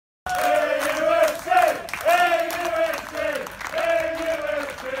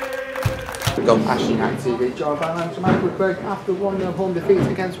Go. Ashton United TV, joined by manager Michael Clegg after 1-0 home defeat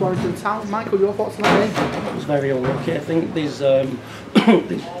against Warrington Town. Michael, your thoughts on that game? It was very unlucky. I think there's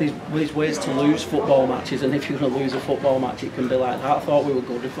ways to lose football matches, and if you're going to lose a football match, it can be like that. I thought we were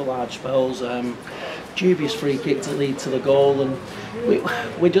good for large spells. Dubious free kick to lead to the goal, and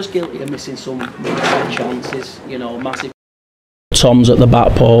we're just guilty of missing some chances. You know, massive. Tom's at the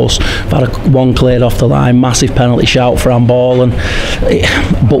back post, had one cleared off the line, massive penalty shout for handball,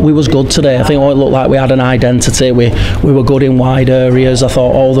 but we was good today. I think it looked like we had an identity. We were good in wide areas. I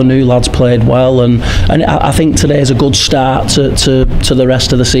thought all the new lads played well, and I think today is a good start to the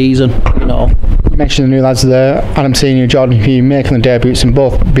rest of the season. You know. You mentioned the new lads there, Adam Senior, Jordan Hugh, making the debuts and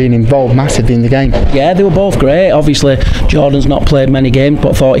both being involved massively in the game. Yeah, they were both great. Obviously, Jordan's not played many games, but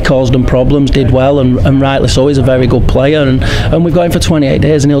I thought he caused them problems, did well, and rightly so. He's a very good player, and we've got him for 28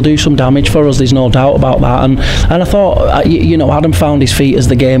 days, and he'll do some damage for us. There's no doubt about that. And I thought, you know, Adam found his feet as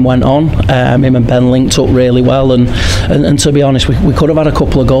the game went on. Him and Ben linked up really well, and to be honest, we could have had a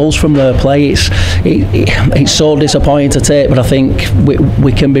couple of goals from their play. It's so disappointing to take, but I think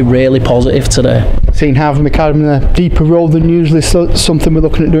we can be really positive today. Seeing having Micheal in a deeper role than usually, something we're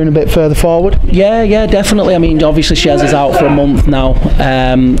looking at doing a bit further forward. Yeah, definitely. I mean, obviously Shez is out for a month now,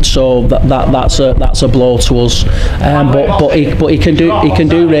 so that's a blow to us. But he can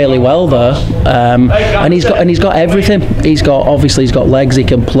do really well there, and he's got everything. He's got legs. He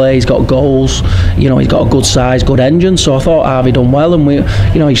can play. He's got goals. You know, he's got a good size, good engine. So I thought Harvey done well, and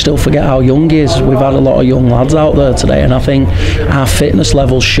you still forget how young he is. We've had a lot of young lads out there today, and I think our fitness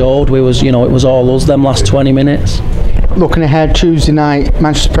levels showed. It was all us them last 20 minutes. Looking ahead, Tuesday night,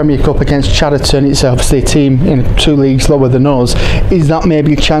 Manchester Premier Cup against Chadderton. It's obviously a team in 2 leagues lower than us. Is that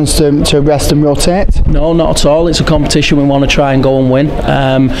maybe a chance to rest and rotate? No, not at all. It's a competition we want to try and go and win.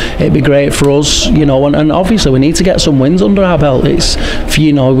 It'd be great for us, you know, and obviously we need to get some wins under our belt.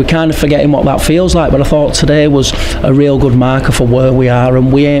 We're kind of forgetting what that feels like, but I thought today was a real good marker for where we are,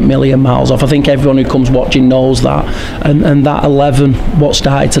 and we ain't a million miles off. I think everyone who comes watching knows that, and that 11, what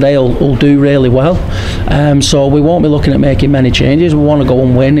started today, will do really well. So we won't be looking at making many changes. We want to go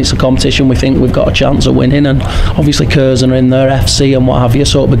and win. It's a competition we think we've got a chance of winning, and obviously Curzon are in there, FC and what have you,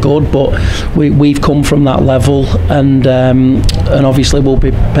 so it'll be good, but we've come from that level, and obviously we'll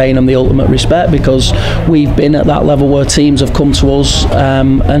be paying them the ultimate respect, because we've been at that level where teams have come to us,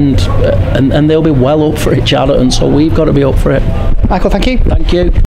 and they'll be well up for it, Chadderton, so we've got to be up for it. Michael, thank you. Thank you.